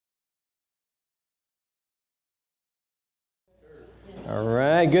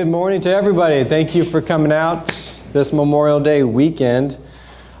Hey, good morning to everybody. Thank you for coming out this Memorial Day weekend.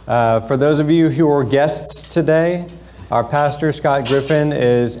 For those of you who are guests today, our pastor, Scott Griffin,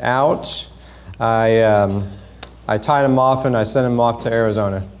 is out. I tied him off and I sent him off to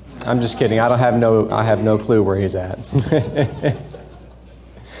Arizona. I'm just kidding. I have no clue where he's at.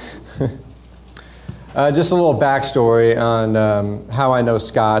 Just a little backstory on how I know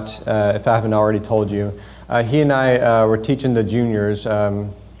Scott, if I haven't already told you. He and I were teaching the juniors,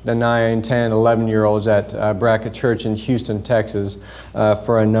 the 9, 10, 11-year-olds at Brackett Church in Houston, Texas,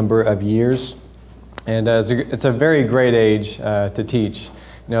 for a number of years. And it's a very great age to teach.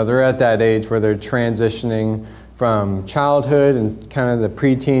 You know, they're at that age where they're transitioning from childhood and kind of the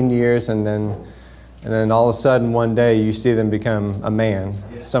preteen years, and then all of a sudden one day you see them become a man.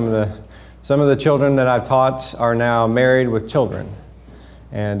 Yeah. Some of the children that I've taught are now married with children,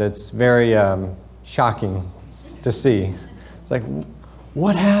 and it's very shocking to see. It's like,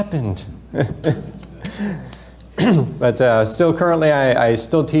 what happened? But still currently I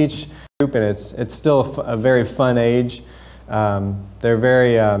still teach group, and it's still a very fun age. They're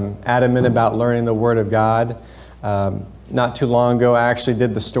very adamant about learning the Word of God. Not too long ago I actually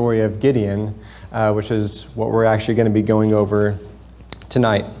did the story of Gideon, which is what we're actually going to be going over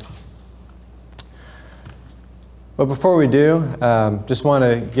tonight. But before we do, just want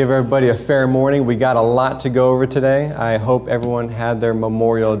to give everybody a fair morning. We got a lot to go over today. I hope everyone had their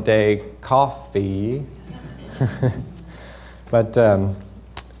Memorial Day coffee. But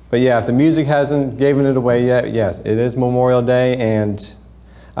yeah, if the music hasn't given it away yet, yes, it is Memorial Day, and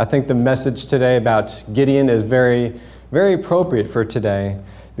I think the message today about Gideon is very, very appropriate for today,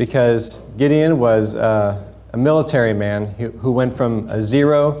 because Gideon was a military man who went from a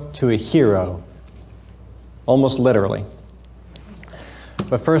zero to a hero. Almost literally.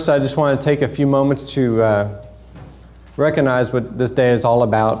 But first, I just want to take a few moments to recognize what this day is all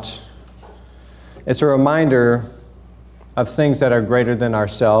about. It's a reminder of things that are greater than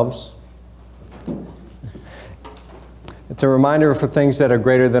ourselves. It's a reminder for things that are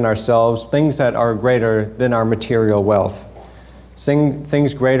greater than ourselves, things that are greater than our material wealth,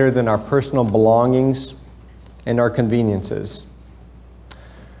 things greater than our personal belongings and our conveniences.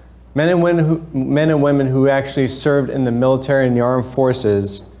 Men and women who actually served in the military and the armed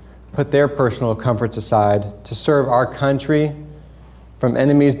forces put their personal comforts aside to serve our country from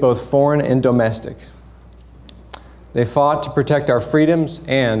enemies both foreign and domestic. They fought to protect our freedoms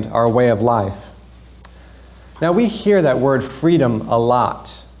and our way of life. Now, we hear that word freedom a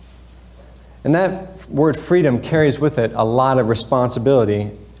lot. And that word freedom carries with it a lot of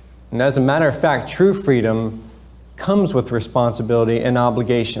responsibility. And as a matter of fact, true freedom comes with responsibility and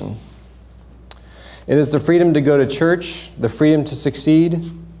obligation. It is the freedom to go to church, the freedom to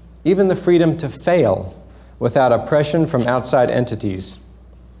succeed, even the freedom to fail without oppression from outside entities.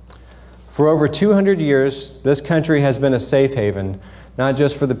 For over 200 years, this country has been a safe haven, not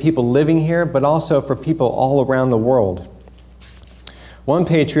just for the people living here, but also for people all around the world. One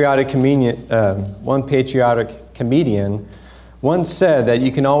patriotic comedian once said that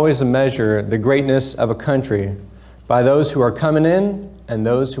you can always measure the greatness of a country by those who are coming in and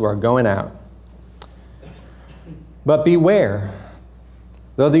those who are going out. But beware,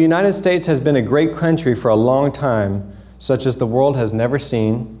 though the United States has been a great country for a long time, such as the world has never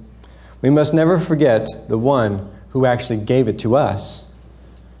seen, we must never forget the one who actually gave it to us.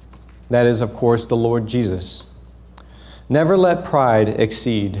 That is, of course, the Lord Jesus. Never let pride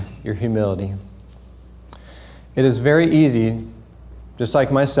exceed your humility. It is very easy, just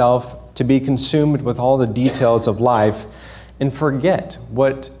like myself, to be consumed with all the details of life and forget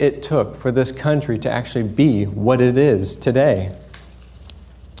what it took for this country to actually be what it is today.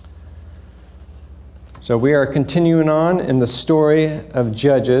 So we are continuing on in the story of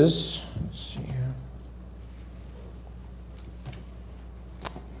Judges. Let's see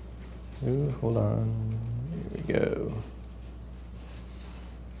here. Ooh, hold on. Here we go.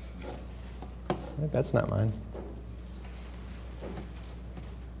 That's not mine.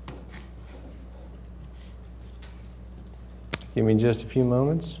 Give me just a few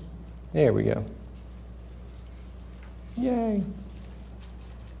moments. There we go. Yay.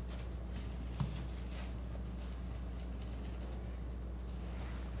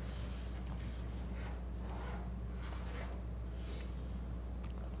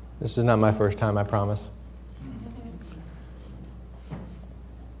 This is not my first time, I promise.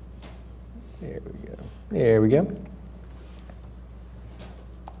 There we go. There we go.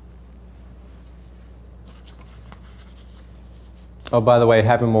 Oh, by the way,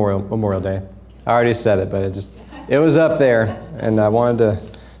 happy Memorial Day. I already said it, but it was up there, and I wanted to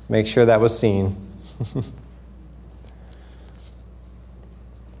make sure that was seen.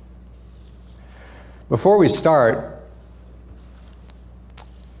 Before we start,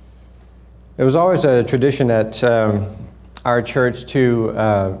 it was always a tradition at our church to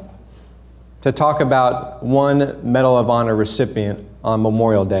talk about one Medal of Honor recipient on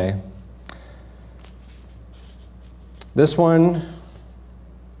Memorial Day. This one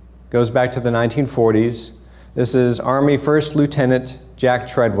goes back to the 1940s. This is Army First Lieutenant Jack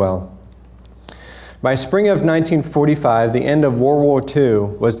Treadwell. By spring of 1945, the end of World War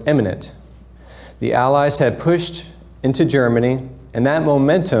II was imminent. The Allies had pushed into Germany, and that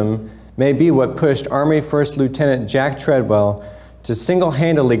momentum may be what pushed Army First Lieutenant Jack Treadwell to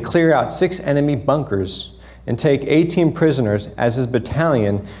single-handedly clear out 6 enemy bunkers and take 18 prisoners as his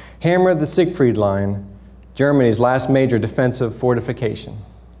battalion hammered the Siegfried Line, Germany's last major defensive fortification.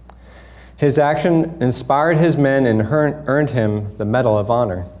 His action inspired his men and earned him the Medal of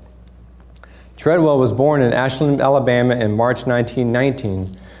Honor. Treadwell was born in Ashland, Alabama in March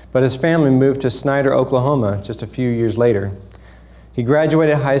 1919, but his family moved to Snyder, Oklahoma just a few years later. He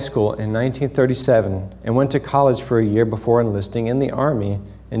graduated high school in 1937 and went to college for a year before enlisting in the Army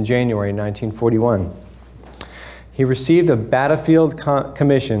in January 1941. He received a battlefield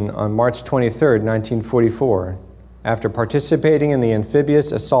commission on March 23, 1944, after participating in the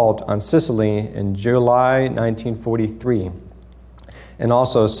amphibious assault on Sicily in July 1943, and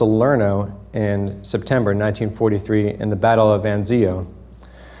also Salerno in September 1943 in the Battle of Anzio.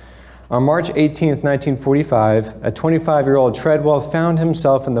 On March 18, 1945, a 25-year-old Treadwell found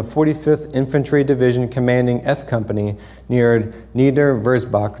himself in the 45th Infantry Division commanding F Company near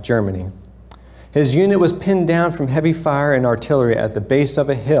Niederwurzbach, Germany. His unit was pinned down from heavy fire and artillery at the base of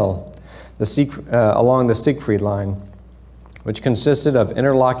a hill along the Siegfried Line, which consisted of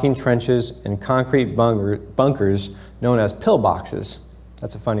interlocking trenches and concrete bunkers known as pillboxes.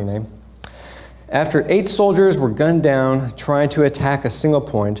 That's a funny name. After 8 soldiers were gunned down trying to attack a single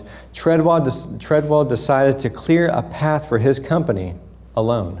point, Treadwell decided to clear a path for his company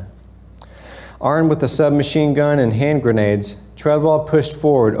alone. Armed with a submachine gun and hand grenades, Treadwell pushed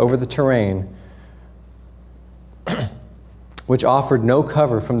forward over the terrain, which offered no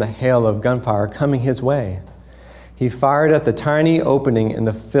cover from the hail of gunfire coming his way. He fired at the tiny opening in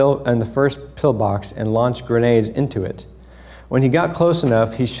the first pillbox and launched grenades into it. When he got close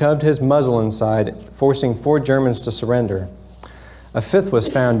enough, he shoved his muzzle inside, forcing 4 Germans to surrender. A 5th was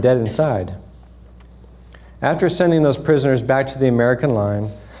found dead inside. After sending those prisoners back to the American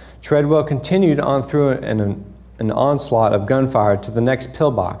line, Treadwell continued on through an onslaught of gunfire to the next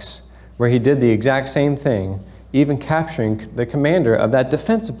pillbox, where he did the exact same thing, even capturing the commander of that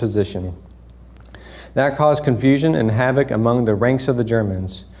defensive position. That caused confusion and havoc among the ranks of the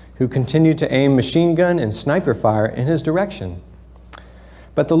Germans, who continued to aim machine gun and sniper fire in his direction.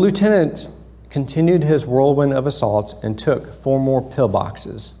 But the lieutenant continued his whirlwind of assaults and took 4 more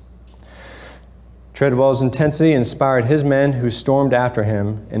pillboxes. Treadwell's intensity inspired his men, who stormed after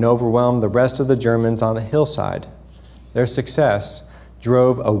him and overwhelmed the rest of the Germans on the hillside. Their success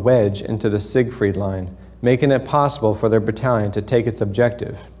drove a wedge into the Siegfried Line, making it possible for their battalion to take its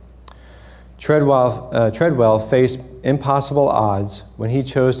objective. Treadwell faced impossible odds when he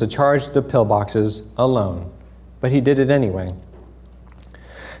chose to charge the pillboxes alone, but he did it anyway.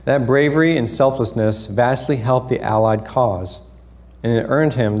 That bravery and selflessness vastly helped the Allied cause, and it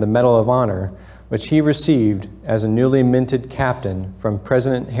earned him the Medal of Honor, which he received as a newly minted captain from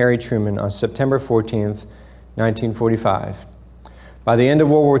President Harry Truman on September 14, 1945. By the end of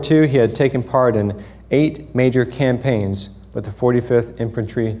World War II, he had taken part in 8 major campaigns with the 45th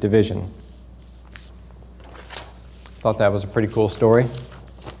Infantry Division. Thought that was a pretty cool story.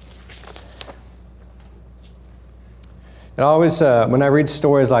 It always, when I read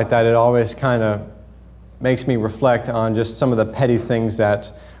stories like that, it always kind of makes me reflect on just some of the petty things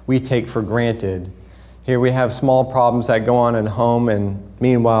that we take for granted. Here we have small problems that go on at home, and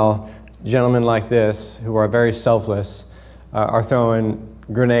meanwhile, gentlemen like this, who are very selfless, are throwing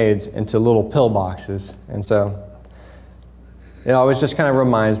grenades into little pillboxes. And so it always just kind of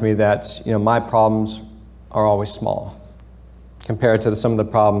reminds me that, my problems are always small compared to some of the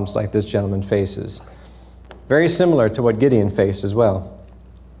problems like this gentleman faces. Very similar to what Gideon faced as well.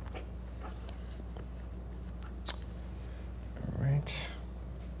 All right.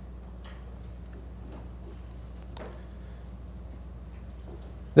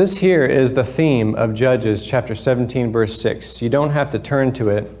 This here is the theme of Judges chapter 17, verse 6. You don't have to turn to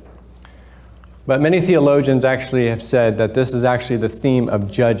it, but many theologians actually have said that this is actually the theme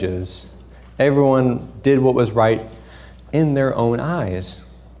of Judges. Everyone did what was right in their own eyes.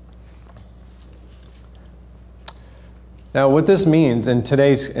 Now, what this means in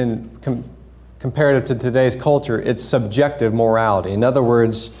comparative to today's culture, it's subjective morality. In other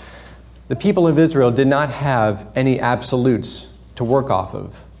words, The people of Israel did not have any absolutes to work off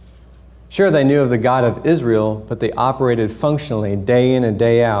of. Sure, they knew of the God of Israel, but they operated functionally day in and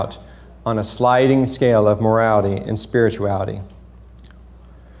day out on a sliding scale of morality and spirituality.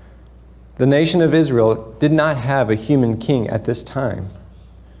 The nation of Israel did not have a human king at this time.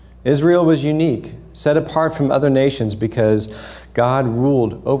 Israel was unique, set apart from other nations because God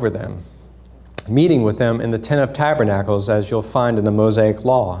ruled over them, meeting with them in the Tent of Tabernacles, as you'll find in the Mosaic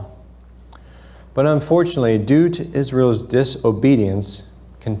Law. But unfortunately, due to Israel's disobedience,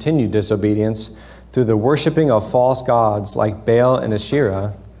 continued disobedience, through the worshiping of false gods like Baal and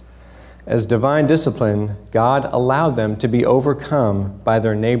Asherah, as divine discipline, God allowed them to be overcome by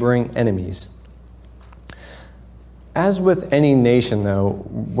their neighboring enemies. As with any nation, though,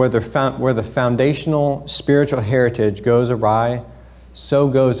 where the foundational spiritual heritage goes awry, so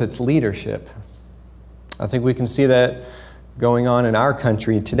goes its leadership. I think we can see that going on in our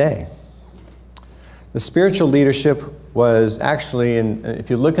country today. The spiritual leadership was actually, if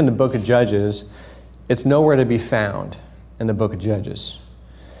you look in the book of Judges, it's nowhere to be found in the book of Judges.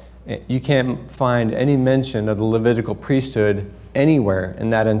 You can't find any mention of the Levitical priesthood anywhere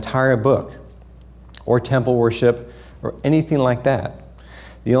in that entire book, or temple worship, or anything like that.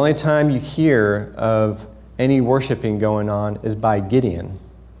 The only time you hear of any worshiping going on is by Gideon.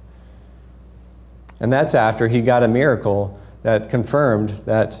 And that's after he got a miracle that confirmed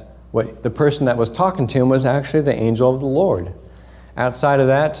that the person that was talking to him was actually the angel of the Lord. Outside of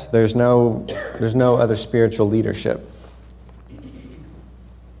that, there's no other spiritual leadership.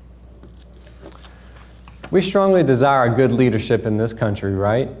 We strongly desire good leadership in this country,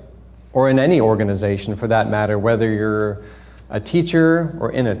 right? Or in any organization for that matter, whether you're a teacher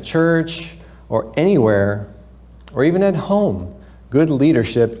or in a church or anywhere, or even at home. Good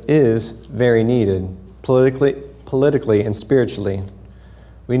leadership is very needed, politically and spiritually.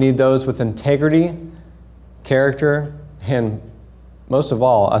 We need those with integrity, character, and most of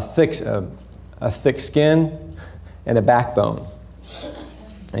all, a thick skin and a backbone.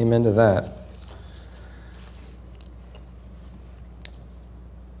 Amen to that.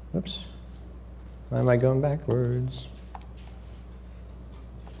 Oops. Why am I going backwards?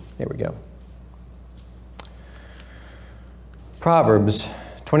 Here we go. Proverbs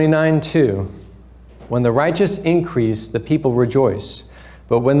 29:2. When the righteous increase, the people rejoice,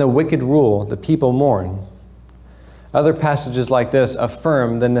 but when the wicked rule, the people mourn. Other passages like this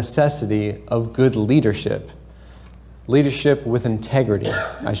affirm the necessity of good leadership. Leadership with integrity,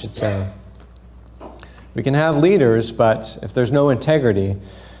 I should say. We can have leaders, but if there's no integrity,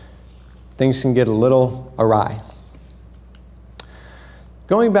 things can get a little awry.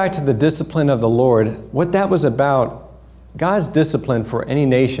 Going back to the discipline of the Lord, what that was about, God's discipline for any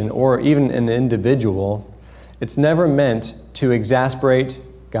nation or even an individual, it's never meant to exasperate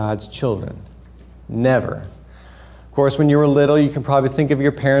God's children. Never. Of course, when you were little, you can probably think of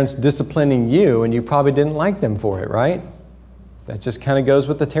your parents disciplining you, and you probably didn't like them for it, right? That just kind of goes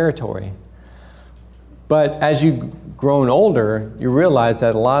with the territory. But as you've grown older, you realize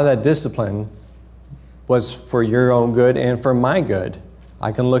that a lot of that discipline was for your own good and for my good.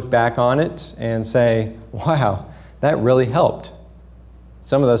 I can look back on it and say, wow, that really helped.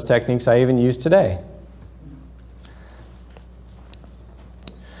 Some of those techniques I even use today.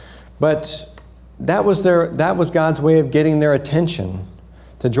 But that was God's way of getting their attention,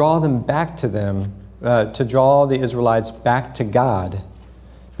 to draw them back to them, to draw the Israelites back to God,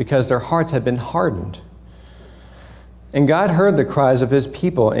 because their hearts had been hardened. And God heard the cries of his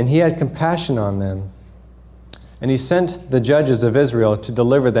people, and he had compassion on them. And he sent the judges of Israel to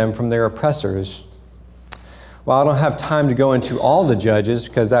deliver them from their oppressors. While I don't have time to go into all the judges,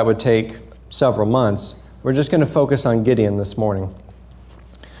 because that would take several months, we're just going to focus on Gideon this morning.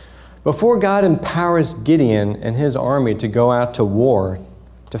 Before God empowers Gideon and his army to go out to war,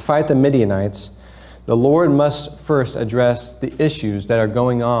 to fight the Midianites, the Lord must first address the issues that are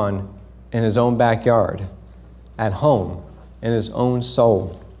going on in his own backyard, at home, in his own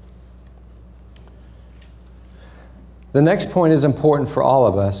soul. The next point is important for all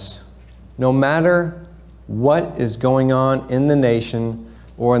of us. No matter what is going on in the nation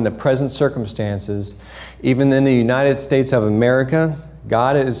or in the present circumstances, even in the United States of America,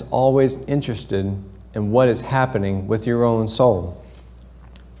 God is always interested in what is happening with your own soul.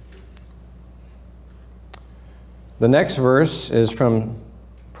 The next verse is from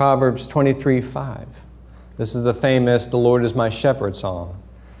Proverbs 23:5. This is the famous, "The Lord is my shepherd" song.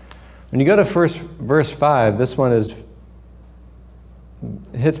 When you go to verse 5, this one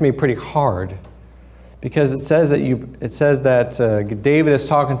hits me pretty hard, because it says that David is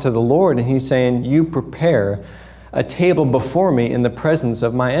talking to the Lord, and he's saying, "You prepare a table before me in the presence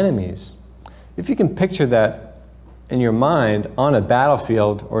of my enemies." If you can picture that in your mind on a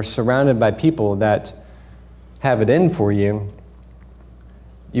battlefield or surrounded by people that have it in for you,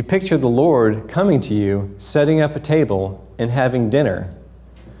 you picture the Lord coming to you, setting up a table, and having dinner.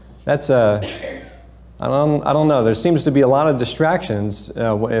 That's I don't know. There seems to be a lot of distractions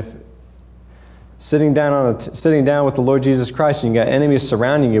if sitting down with the Lord Jesus Christ and you got enemies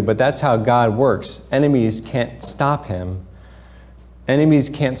surrounding you, but that's how God works. Enemies can't stop him. Enemies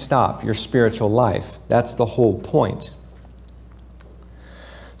can't stop your spiritual life. That's the whole point.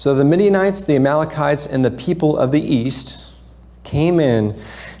 So the Midianites, the Amalekites, and the people of the east came in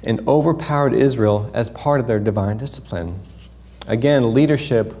and overpowered Israel as part of their divine discipline. Again,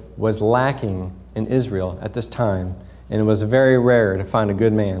 leadership was lacking in Israel at this time, and it was very rare to find a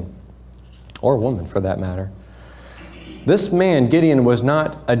good man, or woman for that matter. This man, Gideon, was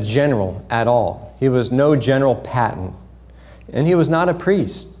not a general at all. He was no General Patton, and he was not a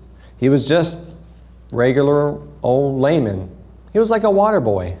priest. He was just regular old layman. He was like a water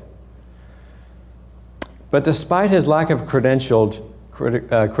boy. But despite his lack of credentials,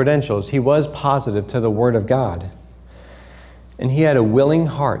 he was positive to the Word of God. And he had a willing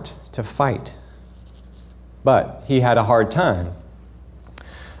heart to fight. But he had a hard time.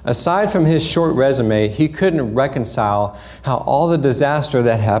 Aside from his short resume, he couldn't reconcile how all the disaster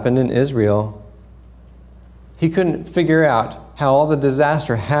that happened in Israel, he couldn't figure out how all the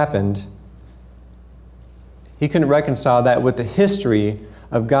disaster happened. He couldn't reconcile that with the history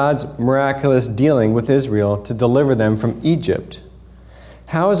of God's miraculous dealing with Israel to deliver them from Egypt.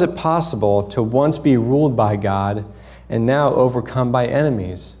 How is it possible to once be ruled by God and now overcome by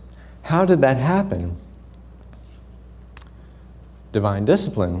enemies? How did that happen? Divine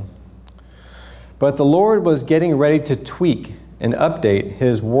discipline. But the Lord was getting ready to tweak and update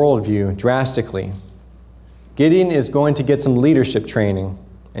his worldview drastically. Gideon is going to get some leadership training,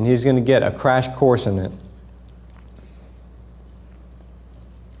 and he's going to get a crash course in it.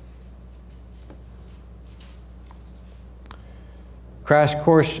 Crash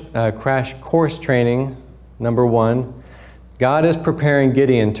course training, number 1. God is preparing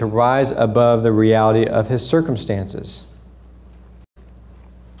Gideon to rise above the reality of his circumstances.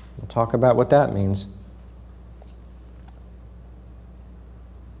 We'll talk about what that means.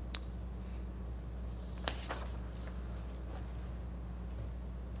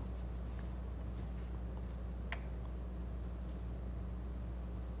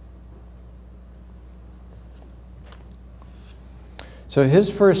 So his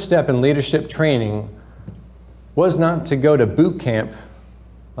first step in leadership training was not to go to boot camp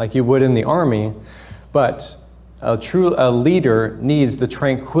like you would in the army, but a leader needs the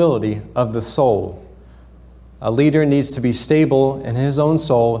tranquility of the soul. A leader needs to be stable in his own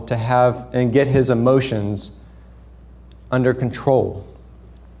soul to have and get his emotions under control.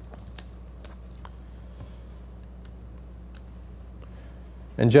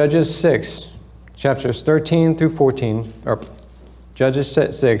 In Judges 6, chapters 13 through 14, or Judges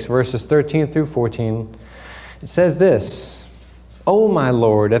 6, verses 13 through 14, it says this, "O my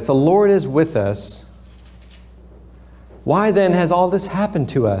Lord, if the Lord is with us, why then has all this happened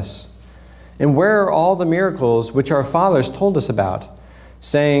to us? And where are all the miracles which our fathers told us about,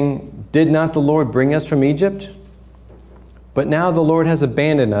 saying, did not the Lord bring us from Egypt? But now the Lord has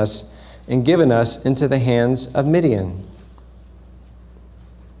abandoned us and given us into the hands of Midian."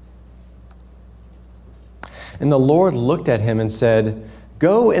 And the Lord looked at him and said,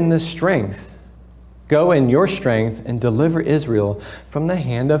 Go in your strength, and deliver Israel from the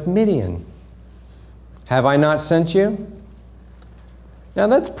hand of Midian. Have I not sent you? Now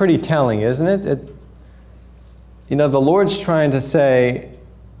that's pretty telling, isn't it? The Lord's trying to say,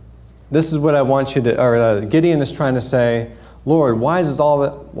 this is what I want you to, or Gideon is trying to say, Lord, why has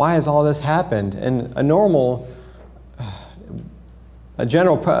all this happened? And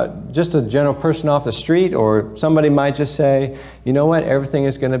just a general person off the street, or somebody might just say, you know what, everything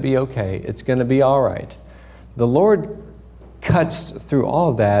is going to be okay. It's going to be all right. The Lord cuts through all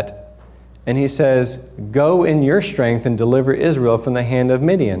of that, and he says, go in your strength and deliver Israel from the hand of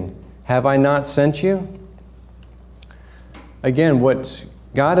Midian. Have I not sent you? Again, what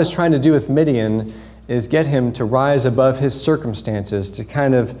God is trying to do with Midian is get him to rise above his circumstances, to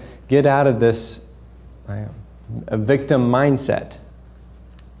kind of get out of this a victim mindset.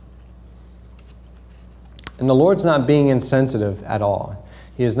 And the Lord's not being insensitive at all.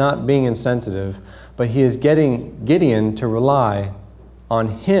 He is not being insensitive, but he is getting Gideon to rely on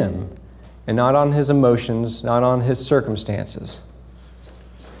him and not on his emotions, not on his circumstances.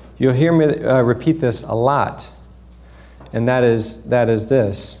 You'll hear me repeat this a lot, and that is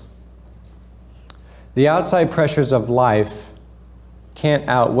this. The outside pressures of life can't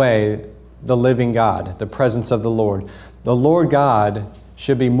outweigh the living God, the presence of the Lord. The Lord God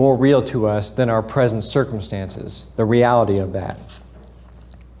should be more real to us than our present circumstances, the reality of that.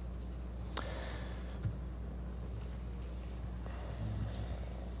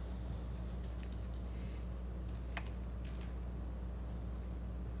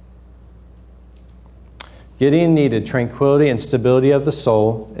 Gideon needed tranquility and stability of the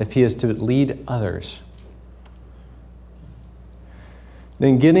soul if he is to lead others.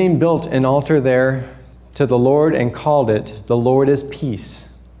 Then Gideon built an altar there to the Lord and called it, "The Lord is Peace."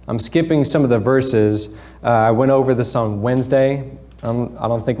 I'm skipping some of the verses. I went over this on Wednesday. I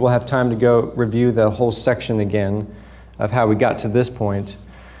don't think we'll have time to go review the whole section again of how we got to this point.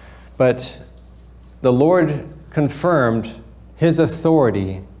 But the Lord confirmed His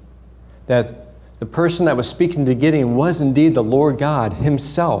authority, that the person that was speaking to Gideon was indeed the Lord God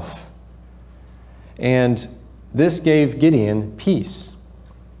Himself. And this gave Gideon peace,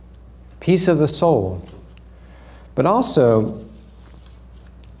 peace of the soul. But also,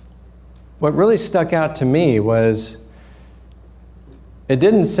 what really stuck out to me was, it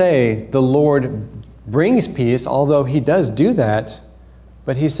didn't say the Lord brings peace, although He does do that,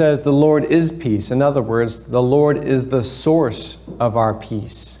 but He says the Lord is peace. In other words, the Lord is the source of our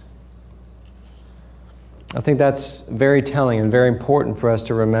peace. I think that's very telling and very important for us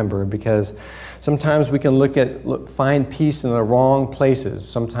to remember, because sometimes we can find peace in the wrong places.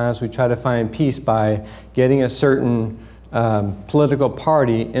 Sometimes we try to find peace by getting a certain political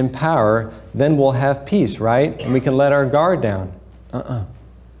party in power, then we'll have peace, right? And we can let our guard down.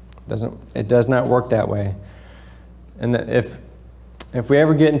 It does not work that way. And that if we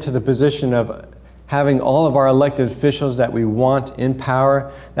ever get into the position of having all of our elected officials that we want in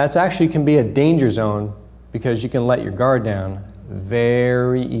power, that's actually can be a danger zone, because you can let your guard down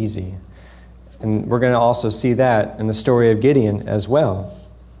very easy. And we're going to also see that in the story of Gideon as well.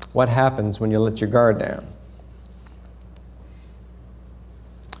 What happens when you let your guard down?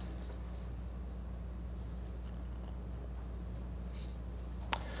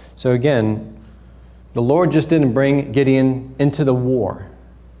 So again, the Lord just didn't bring Gideon into the war.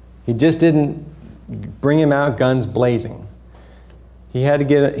 He just didn't bring him out guns blazing. He had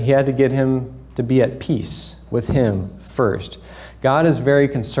to get him to be at peace with Him first. God is very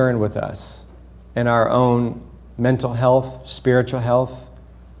concerned with us and our own mental health, spiritual health,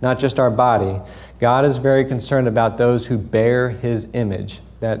 not just our body. God is very concerned about those who bear His image.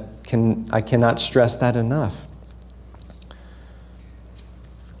 I cannot stress that enough.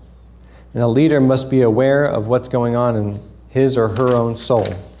 And a leader must be aware of what's going on in his or her own soul.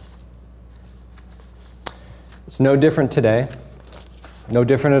 It's no different today, no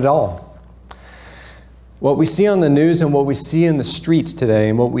different at all. What we see on the news and what we see in the streets today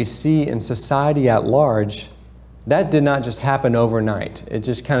and what we see in society at large, that did not just happen overnight. It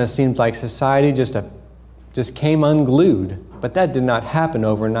just kind of seems like society just came unglued, but that did not happen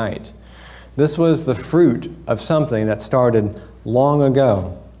overnight. This was the fruit of something that started long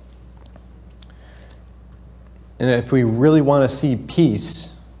ago. And if we really want to see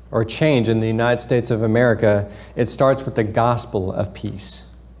peace or change in the United States of America, it starts with the gospel of peace.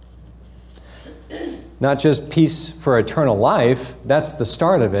 Not just peace for eternal life, that's the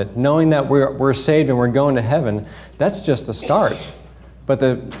start of it. Knowing that we're saved and we're going to heaven, that's just the start. But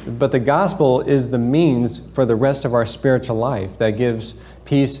the gospel is the means for the rest of our spiritual life that gives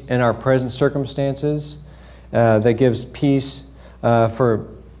peace in our present circumstances, that gives peace for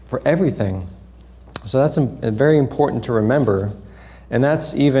everything. So that's very important to remember. And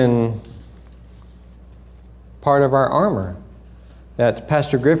that's even part of our armor that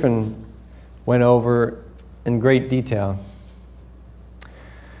Pastor Griffin went over in great detail.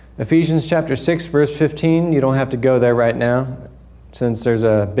 Ephesians chapter 6, verse 15. You don't have to go there right now, since there's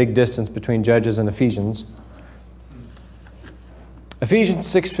a big distance between Judges and Ephesians. Ephesians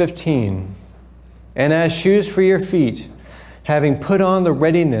 6:15. And as shoes for your feet, having put on the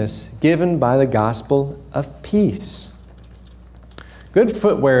readiness given by the gospel of peace. Good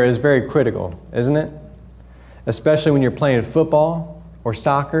footwear is very critical, isn't it? Especially when you're playing football or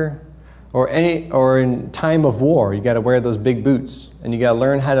soccer or in time of war. You got to wear those big boots, and you got to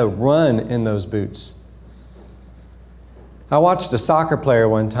learn how to run in those boots. I watched a soccer player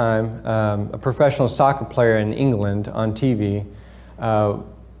one time, a professional soccer player in England on TV,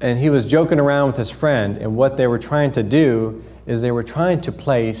 and he was joking around with his friend, and what they were trying to do is they were trying to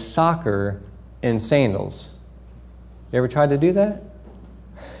play soccer in sandals. You ever tried to do that?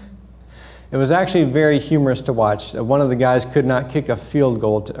 It was actually very humorous to watch. One of the guys could not kick a field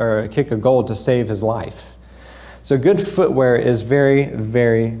goal or kick a goal to save his life. So good footwear is very,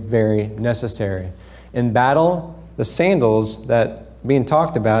 very, very necessary. In battle, the sandals that being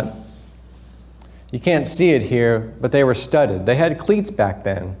talked about You can't see it here, but they were studded. They had cleats back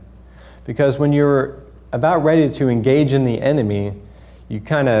then, because when you were about ready to engage in the enemy, you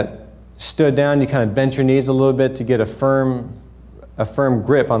kind of stood down, you kind of bent your knees a little bit to get a firm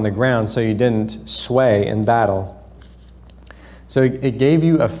grip on the ground so you didn't sway in battle. So it gave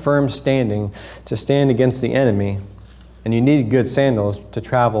you a firm standing to stand against the enemy, and you needed good sandals to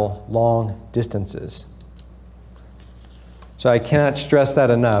travel long distances. So I cannot stress that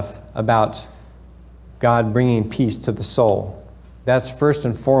enough about God bringing peace to the soul. That's first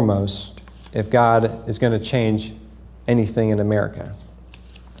and foremost if God is going to change anything in America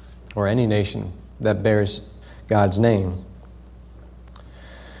or any nation that bears God's name.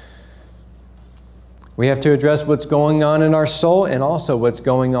 We have to address what's going on in our soul and also what's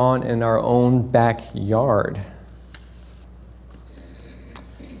going on in our own backyard.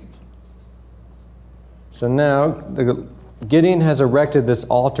 So now, Gideon has erected this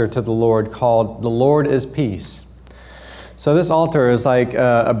altar to the Lord called "The Lord is Peace." So this altar is like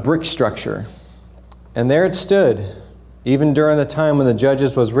a brick structure. And there it stood. Even during the time when the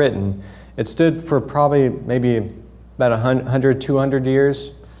Judges was written, it stood for probably maybe about 100, 200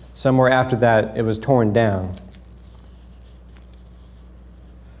 years. Somewhere after that, it was torn down.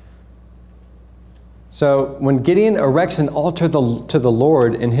 So when Gideon erects an altar to the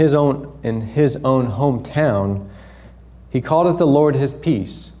Lord in his own hometown, he called it "The Lord His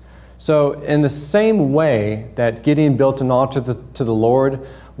Peace." So in the same way that Gideon built an altar to the Lord,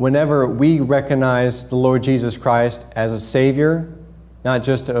 whenever we recognize the Lord Jesus Christ as a Savior, not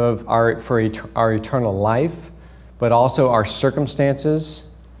just for our eternal life, but also our circumstances,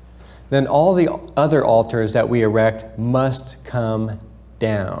 then all the other altars that we erect must come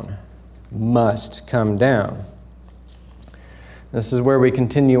down. Must come down. This is where we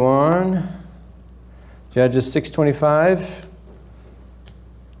continue on. Judges 6:25.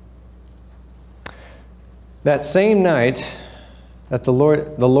 That same night that the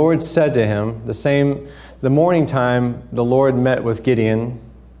Lord said to him, the morning time the Lord met with Gideon,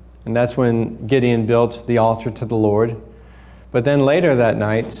 and that's when Gideon built the altar to the Lord. But then later that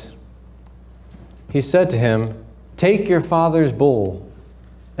night, he said to him, "Take your father's bull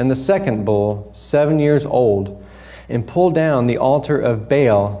and the second bull, 7 years old, and pull down the altar of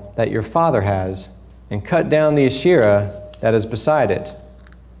Baal that your father has, and cut down the Asherah that is beside it."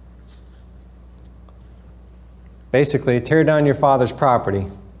 Basically, tear down your father's property.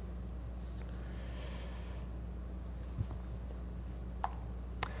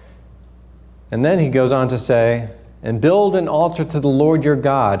 And then he goes on to say, "And build an altar to the Lord your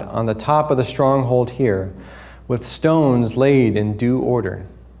God on the top of the stronghold here, with stones laid in due order."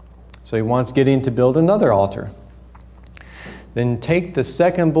 So he wants Gideon to build another altar. "Then take the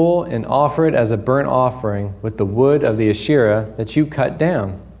second bull and offer it as a burnt offering with the wood of the Asherah that you cut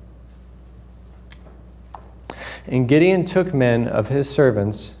down." And Gideon took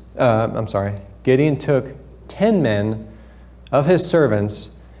Gideon took 10 men of his servants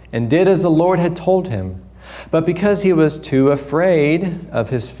and did as the Lord had told him. But because he was too afraid of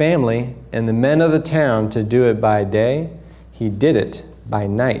his family and the men of the town to do it by day, he did it by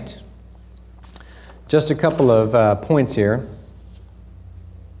night. Just a couple of points here.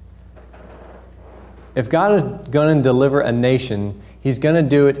 If God is going to deliver a nation, He's going to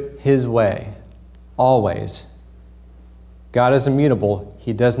do it His way, always. God is immutable.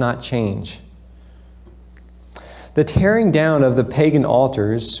 He does not change. The tearing down of the pagan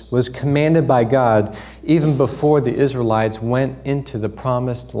altars was commanded by God even before the Israelites went into the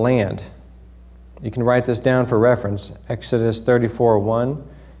promised land. You can write this down for reference, Exodus 34:1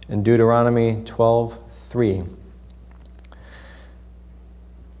 and Deuteronomy 12:3.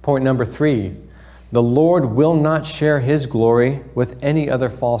 Point number 3, the Lord will not share His glory with any other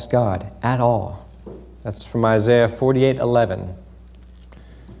false god at all. That's from Isaiah 48:11.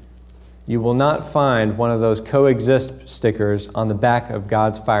 You will not find one of those coexist stickers on the back of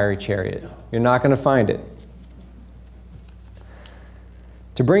God's fiery chariot. You're not going to find it.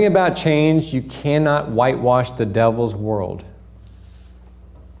 To bring about change, you cannot whitewash the devil's world.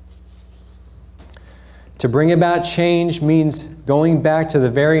 To bring about change means going back to the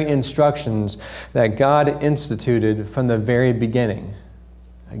very instructions that God instituted from the very beginning.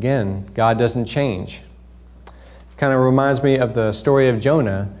 Again, God doesn't change. Kind of reminds me of the story of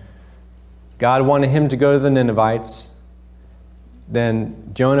Jonah. God wanted him to go to the Ninevites. Then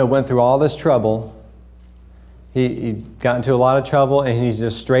Jonah went through all this trouble. He got into a lot of trouble and he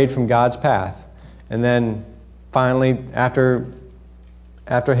just strayed from God's path. And then finally, after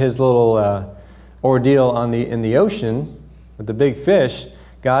his little ordeal in the ocean with the big fish,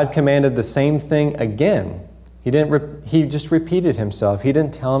 God commanded the same thing again. He just repeated himself. He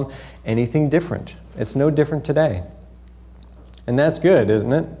didn't tell him anything different. It's no different today. And that's good,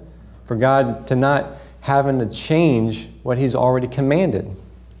 isn't it? For God to not having to change what He's already commanded.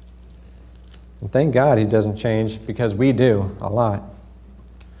 And thank God He doesn't change, because we do a lot.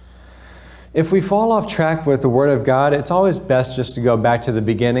 If we fall off track with the Word of God, it's always best just to go back to the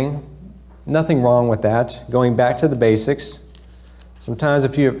beginning. Nothing wrong with that, going back to the basics. Sometimes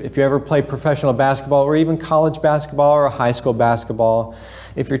if you ever play professional basketball, or even college basketball or high school basketball,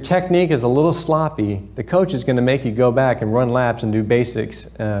 if your technique is a little sloppy, the coach is going to make you go back and run laps and do basics,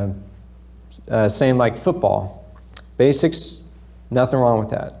 same like football. Basics, nothing wrong with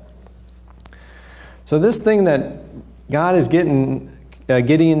that. So this thing that God is getting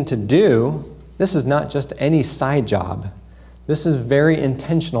Gideon to do, this is not just any side job. This is very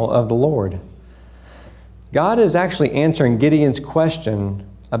intentional of the Lord. God is actually answering Gideon's question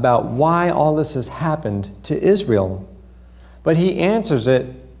about why all this has happened to Israel. But He answers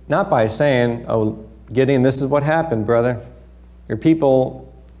it not by saying, "Oh, Gideon, this is what happened, brother. Your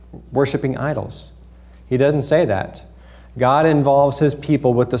people worshiping idols." He doesn't say that. God involves His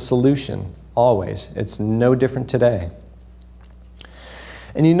people with the solution, always. It's no different today.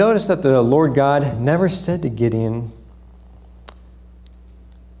 And you notice that the Lord God never said to Gideon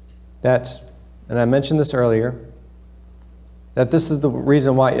that, and I mentioned this earlier, that this is the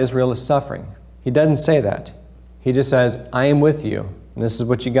reason why Israel is suffering. He doesn't say that. He just says, "I am with you, and this is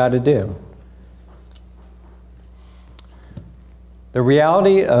what you got to do." The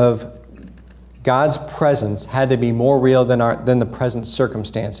reality of God's presence had to be more real than the present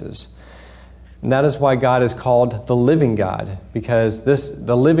circumstances. And that is why God is called the living God, because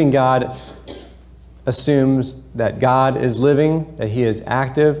the living God assumes that God is living, that He is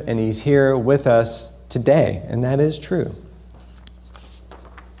active, and He's here with us today, and that is true.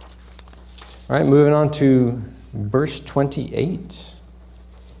 All right, moving on to verse 28.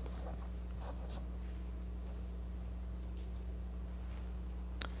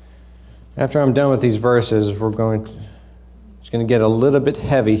 After I'm done with these verses, it's going to get a little bit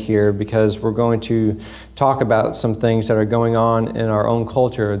heavy here, because we're going to talk about some things that are going on in our own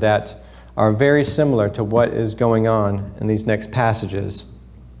culture that are very similar to what is going on in these next passages.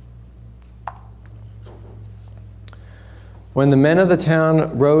 When the men of the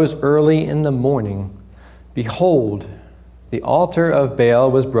town rose early in the morning, behold, the altar of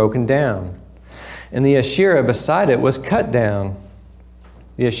Baal was broken down, and the Asherah beside it was cut down.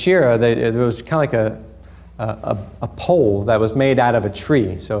 The Asherah, it was kind of like a pole that was made out of a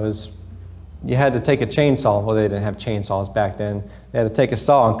tree. So you had to take a chainsaw. Well, they didn't have chainsaws back then. They had to take a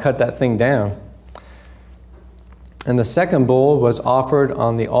saw and cut that thing down. And the second bull was offered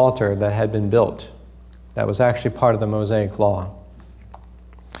on the altar that had been built. That was actually part of the Mosaic law.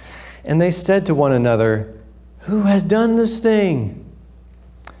 And they said to one another, "Who has done this thing?"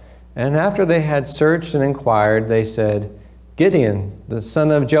 And after they had searched and inquired, they said, "Gideon, the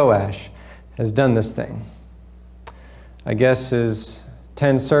son of Joash, has done this thing." I guess his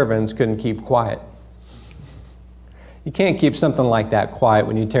 10 servants couldn't keep quiet. You can't keep something like that quiet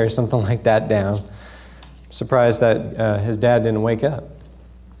when you tear something like that down. I'm surprised that his dad didn't wake up.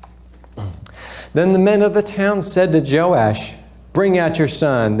 Then the men of the town said to Joash, "Bring out your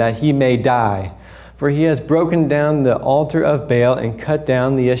son, that he may die, for he has broken down the altar of Baal and cut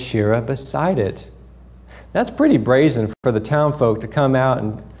down the Asherah beside it." That's pretty brazen for the town folk to come out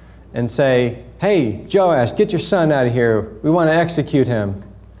and say, "Hey, Joash, get your son out of here. We want to execute him."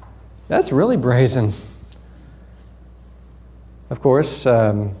 That's really brazen. Of course,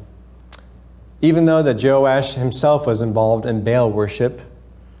 even though that Joash himself was involved in Baal worship,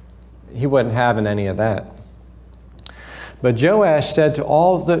 he wasn't having any of that. But Joash said to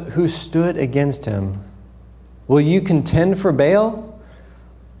all who stood against him, "Will you contend for Baal,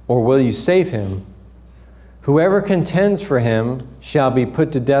 or will you save him? Whoever contends for him shall be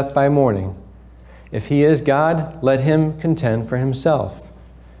put to death by morning. If he is God, let him contend for himself,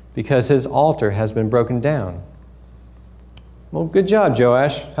 because his altar has been broken down." Well, good job,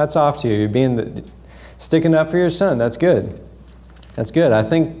 Joash. Hats off to you. You're sticking up for your son. That's good. That's good. I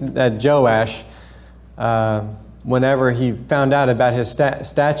think that Joash, whenever he found out about his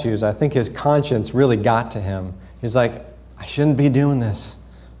statues, I think his conscience really got to him. He's like, "I shouldn't be doing this.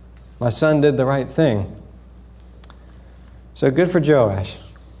 My son did the right thing." So good for Joash.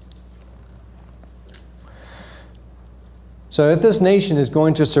 So if this nation is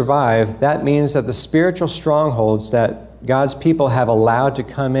going to survive, that means that the spiritual strongholds that God's people have allowed to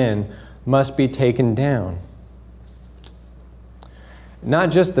come in must be taken down. Not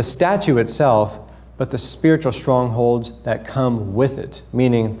just the statue itself, but the spiritual strongholds that come with it,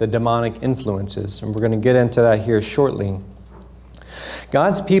 meaning the demonic influences. And we're going to get into that here shortly.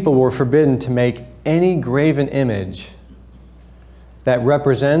 God's people were forbidden to make any graven image that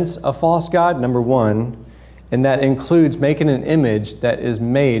represents a false god, number one, and that includes making an image that is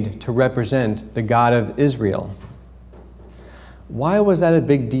made to represent the God of Israel. Why was that a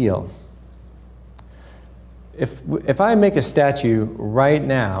big deal? If I make a statue right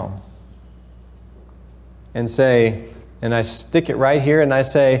now and I stick it right here and I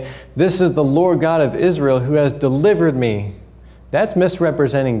say, "This is the Lord God of Israel who has delivered me," that's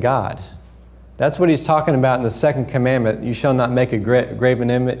misrepresenting God. That's what he's talking about in the second commandment. You shall not make a graven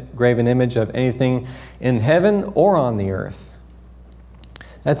image of anything in heaven or on the earth.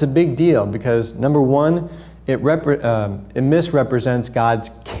 That's a big deal because, number one, it misrepresents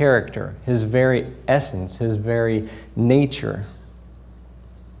God's character, His very essence, His very nature.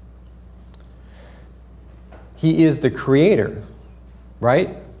 He is the creator,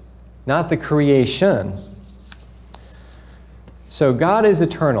 right? Not the creation. So God is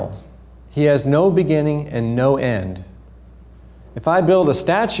eternal. He has no beginning and no end. If I build a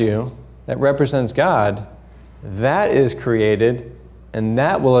statue that represents God, that is created and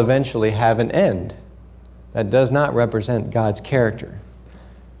that will eventually have an end. That does not represent God's character.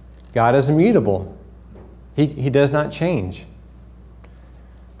 God is immutable. He does not change.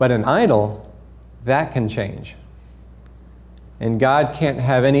 But an idol, that can change. And God can't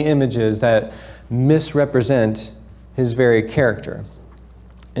have any images that misrepresent His very character.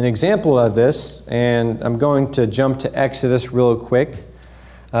 An example of this, and I'm going to jump to Exodus real quick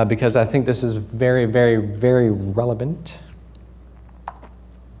because I think this is very, very, very relevant.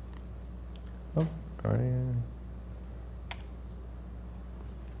 Oh, all right.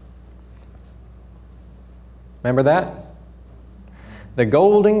 Remember that? The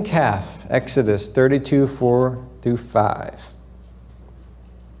golden calf, Exodus 32, 4 through 5.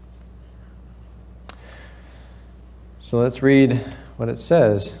 So let's read what it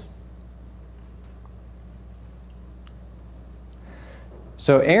says.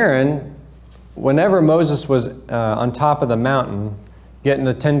 So Aaron, whenever Moses was on top of the mountain getting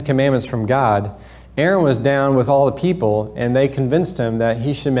the 10 Commandments from God, Aaron was down with all the people and they convinced him that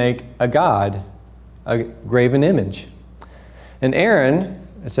he should make a god, a graven image. And Aaron,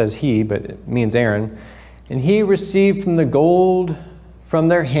 it says he, but it means Aaron, and he received from the gold from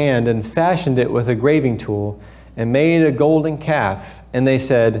their hand and fashioned it with a graving tool and made a golden calf. And they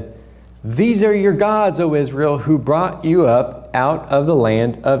said, "These are your gods, O Israel, who brought you up out of the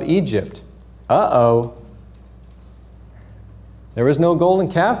land of Egypt." Uh-oh. There was no golden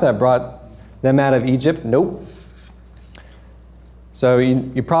calf that brought them out of Egypt. Nope. So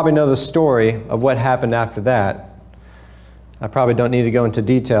you probably know the story of what happened after that. I probably don't need to go into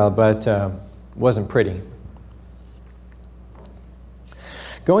detail, but it wasn't pretty.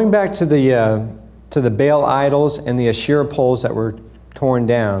 Going back to the Baal idols and the Asherah poles that were torn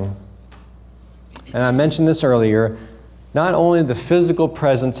down, and I mentioned this earlier, not only the physical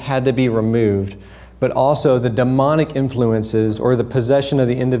presence had to be removed, but also the demonic influences or the possession of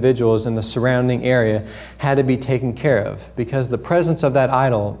the individuals in the surrounding area had to be taken care of, because the presence of that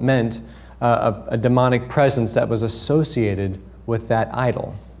idol meant a demonic presence that was associated with that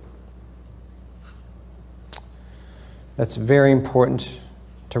idol. That's very important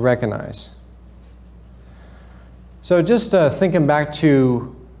to recognize. So just thinking back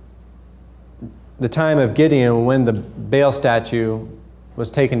to the time of Gideon when the Baal statue was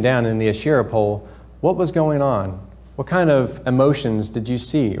taken down in the Asherah pole, what was going on? What kind of emotions did you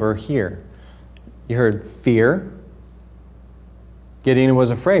see or hear? You heard fear. Gideon was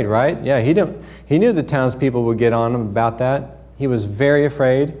afraid, right? Yeah, he knew the townspeople would get on him about that. He was very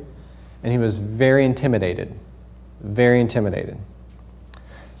afraid, and he was very intimidated. Very intimidated.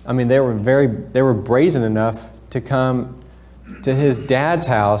 I mean, they were brazen enough to come to his dad's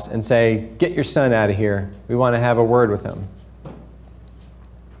house and say, "Get your son out of here. We want to have a word with him."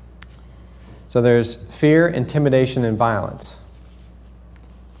 So there's fear, intimidation, and violence.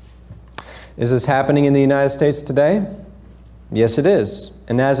 Is this happening in the United States today? Yes, it is.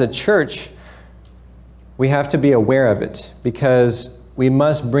 And as a church, we have to be aware of it because we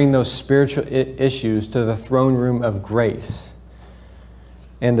must bring those spiritual issues to the throne room of grace.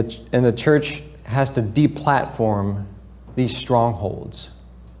 And the church has to deplatform these strongholds.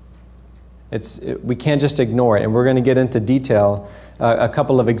 We can't just ignore it. And we're going to get into detail, a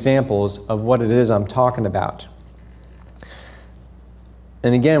couple of examples of what it is I'm talking about.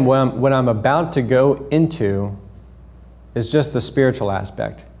 And again, what I'm about to go into is just the spiritual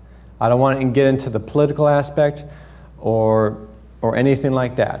aspect. I don't want to get into the political aspect or anything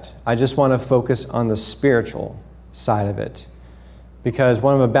like that. I just want to focus on the spiritual side of it. Because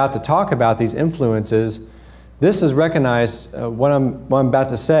what I'm about to talk about, these influences, This is recognized, what I'm about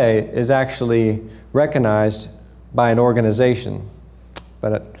to say is actually recognized by an organization.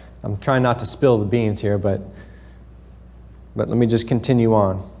 But I'm trying not to spill the beans here, but let me just continue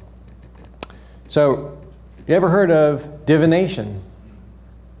on. So, you ever heard of divination?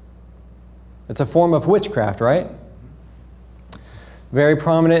 It's a form of witchcraft, right? Very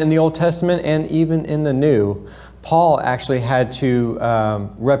prominent in the Old Testament and even in the New. Paul actually had to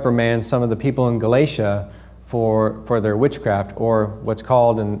reprimand some of the people in Galatia for their witchcraft, or what's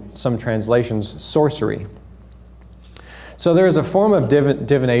called in some translations sorcery. So there is a form of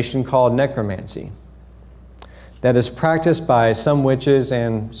divination called necromancy that is practiced by some witches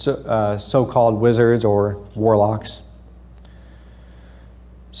and so-called wizards or warlocks.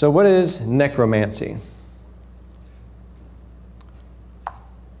 So what is necromancy?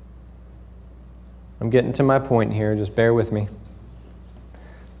 I'm getting to my point here, just bear with me.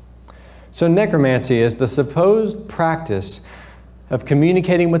 So necromancy is the supposed practice of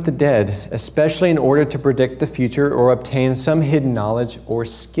communicating with the dead, especially in order to predict the future or obtain some hidden knowledge or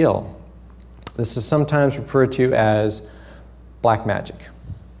skill. This is sometimes referred to as black magic.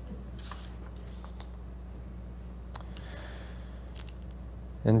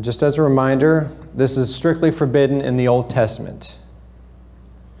 And just as a reminder, this is strictly forbidden in the Old Testament,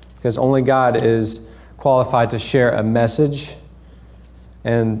 because only God is qualified to share a message,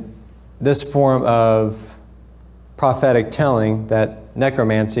 and this form of prophetic telling, that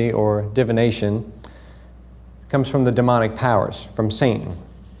necromancy or divination, comes from the demonic powers, from Satan.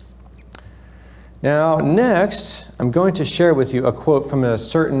 Now, next, I'm going to share with you a quote from a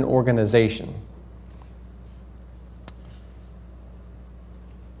certain organization.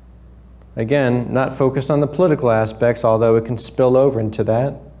 Again, not focused on the political aspects, although it can spill over into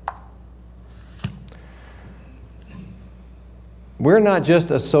that. We're not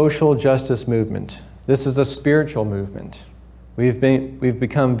just a social justice movement. This is a spiritual movement. We've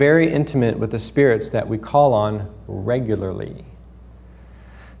become very intimate with the spirits that we call on regularly.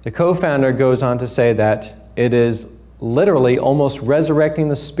 The co-founder goes on to say that it is literally almost resurrecting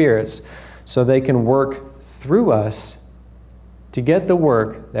the spirits so they can work through us to get the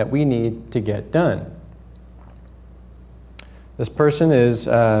work that we need to get done. This person is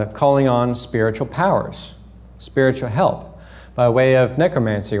calling on spiritual powers, spiritual help, by way of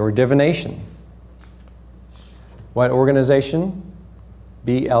necromancy or divination. What organization?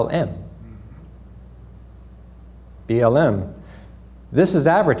 BLM. BLM. This is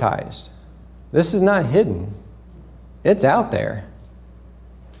advertised. This is not hidden. It's out there.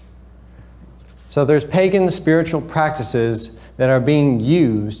 So there's pagan spiritual practices that are being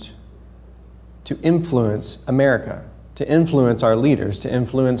used to influence America, to influence our leaders, to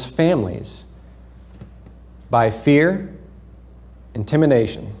influence families by fear,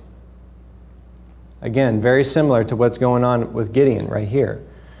 intimidation. Again, very similar to what's going on with Gideon right here.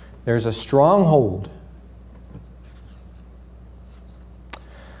 There's a stronghold.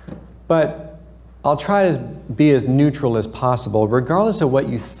 But I'll try to be as neutral as possible, regardless of what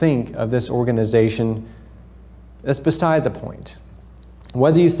you think of this organization. That's beside the point.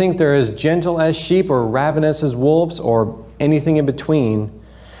 Whether you think they're as gentle as sheep or ravenous as wolves or anything in between,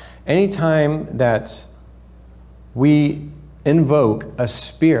 anytime that we invoke a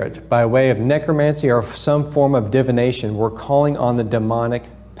spirit by way of necromancy or some form of divination, we're calling on the demonic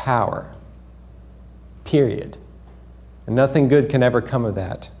power. Period. And nothing good can ever come of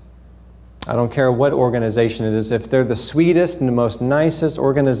that. I don't care what organization it is. If they're the sweetest and the most nicest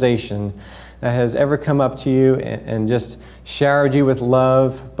organization that has ever come up to you and just showered you with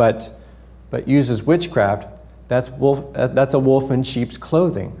love, but uses witchcraft, that's a wolf in sheep's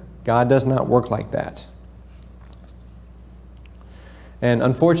clothing. God does not work like that. And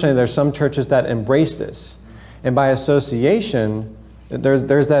unfortunately, there's some churches that embrace this. And by association,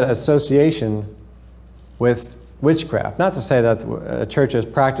 there's that association with witchcraft. Not to say that a church has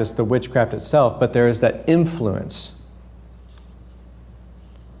practiced the witchcraft itself, but there is that influence.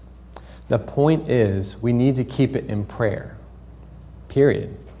 The point is, we need to keep it in prayer.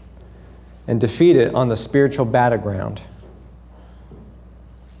 Period. And defeat it on the spiritual battleground.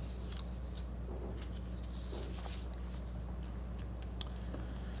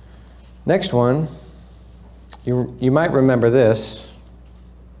 Next one, you might remember this.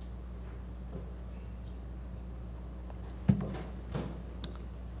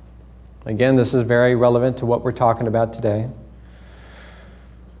 Again, this is very relevant to what we're talking about today.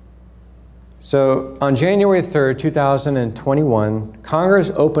 So, on January 3rd, 2021,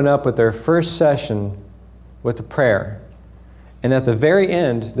 Congress opened up with their first session with a prayer. And at the very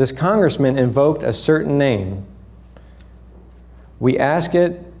end, this congressman invoked a certain name. We ask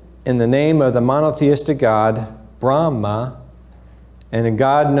it in the name of the monotheistic God, Brahma, and a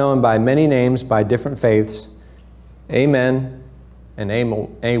God known by many names by different faiths, Amen and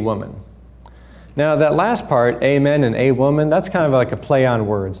a woman. Now that last part, Amen and a woman, that's kind of like a play on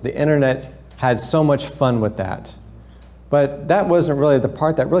words. The internet had so much fun with that. But that wasn't really the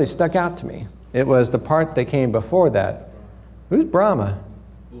part that really stuck out to me. It was the part that came before that. Who's Brahma?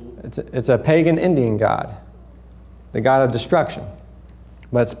 It's a pagan Indian god, the god of destruction.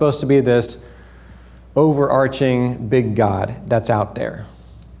 But it's supposed to be this overarching big god that's out there.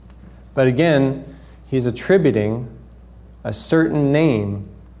 But again, he's attributing a certain name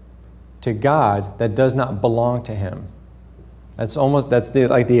to God that does not belong to him. That's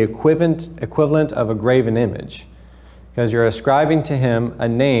like the equivalent of a graven image, because you're ascribing to him a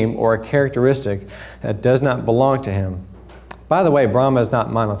name or a characteristic that does not belong to him. By the way, Brahma is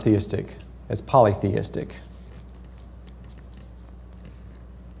not monotheistic, it's polytheistic.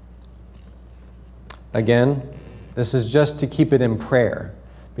 Again, this is just to keep it in prayer,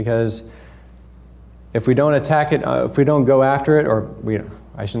 because if we don't attack it, if we don't go after it,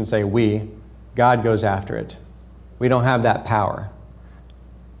 I shouldn't say we, God goes after it. We don't have that power.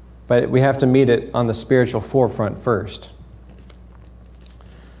 But we have to meet it on the spiritual forefront first.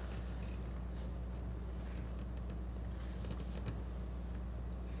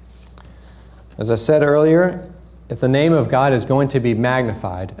 As I said earlier, if the name of God is going to be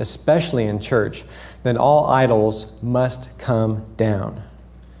magnified, especially in church, then all idols must come down.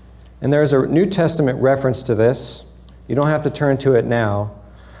 And there's a New Testament reference to this. You don't have to turn to it now.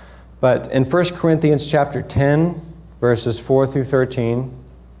 But in 1 Corinthians chapter 10, verses 4 through 13,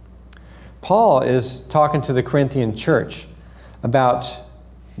 Paul is talking to the Corinthian church about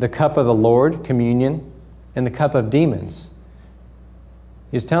the cup of the Lord, communion, and the cup of demons.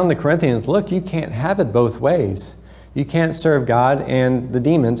 He's telling the Corinthians, look, you can't have it both ways. You can't serve God and the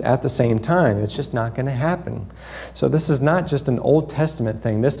demons at the same time. It's just not going to happen. So this is not just an Old Testament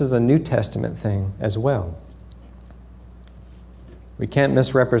thing. This is a New Testament thing as well. We can't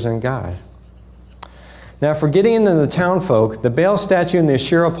misrepresent God. Now for Gideon and the townfolk, the Baal statue and the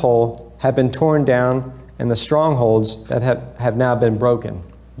Asherah pole have been torn down, and the strongholds that have now been broken.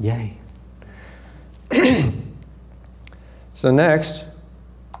 Yay. So next,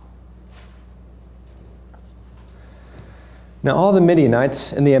 now all the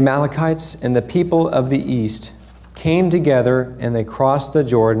Midianites and the Amalekites and the people of the east came together, and they crossed the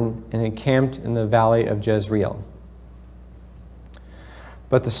Jordan and encamped in the valley of Jezreel.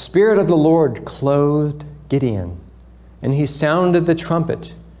 But the Spirit of the Lord clothed Gideon, and he sounded the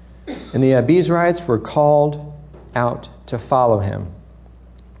trumpet, and the Abiezrites were called out to follow him.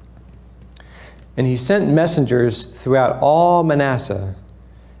 And he sent messengers throughout all Manasseh,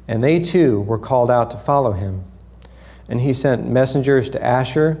 and they too were called out to follow him. And he sent messengers to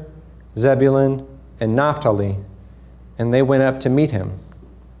Asher, Zebulun, and Naphtali, and they went up to meet him.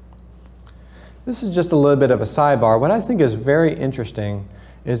 This is just a little bit of a sidebar. What I think is very interesting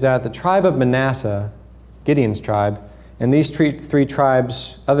is that the tribe of Manasseh, Gideon's tribe, and these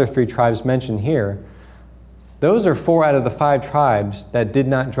other three tribes mentioned here, those are 4 out of the 5 tribes that did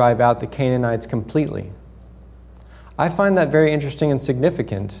not drive out the Canaanites completely. I find that very interesting and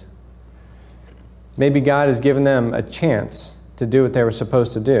significant. Maybe God has given them a chance to do what they were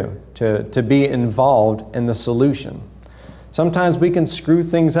supposed to do, to be involved in the solution. Sometimes we can screw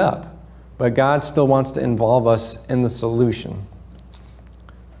things up, but God still wants to involve us in the solution.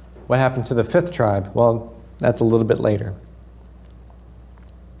 What happened to the 5th tribe? Well, that's a little bit later.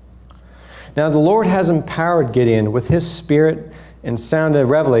 Now the Lord has empowered Gideon with his spirit and sounded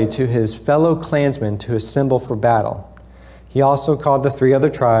reveille to his fellow clansmen to assemble for battle. He also called the 3 other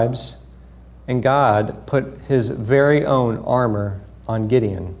tribes, and God put his very own armor on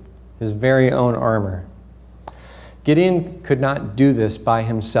Gideon, his very own armor. Gideon could not do this by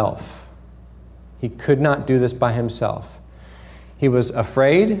himself. He could not do this by himself. He was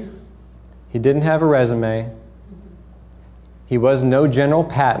afraid. He didn't have a resume. He was no General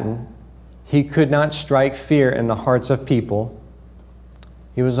Patton. He could not strike fear in the hearts of people.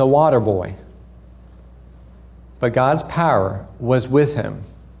 He was a water boy. But God's power was with him.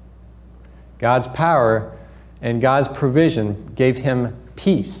 God's power and God's provision gave him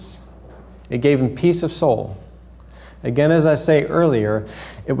peace. It gave him peace of soul. Again, as I say earlier,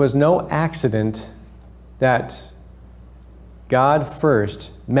 it was no accident that God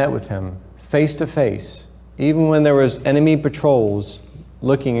first met with him face to face, even when there was enemy patrols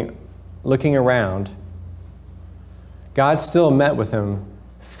looking around. God still met with him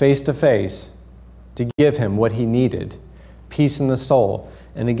face to face to give him what he needed, peace in the soul.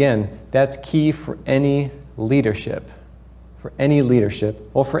 And again, that's key for any leadership, for any leadership,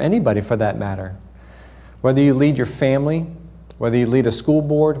 or for anybody for that matter. Whether you lead your family, whether you lead a school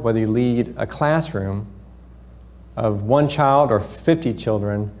board, whether you lead a classroom of one child or 50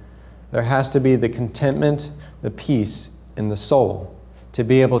 children, there has to be the contentment, the peace in the soul to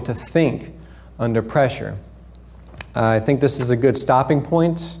be able to think under pressure. I think this is a good stopping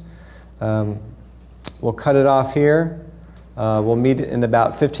point. We'll cut it off here. We'll meet in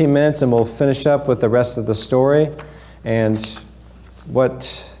about 15 minutes and we'll finish up with the rest of the story. And we'll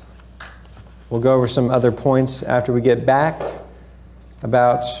go over some other points after we get back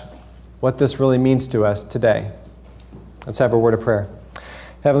about what this really means to us today. Let's have a word of prayer.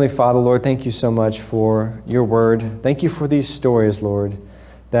 Heavenly Father, Lord, thank you so much for your word. Thank you for these stories, Lord,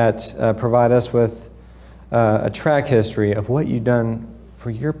 that provide us with a track history of what you've done for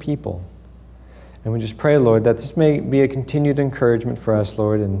your people. And we just pray, Lord, that this may be a continued encouragement for us,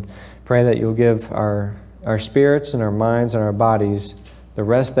 Lord, and pray that you'll give our spirits and our minds and our bodies the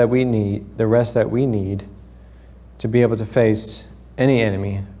rest that we need to be able to face any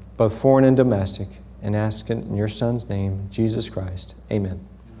enemy, both foreign and domestic, and ask in your Son's name, Jesus Christ. Amen.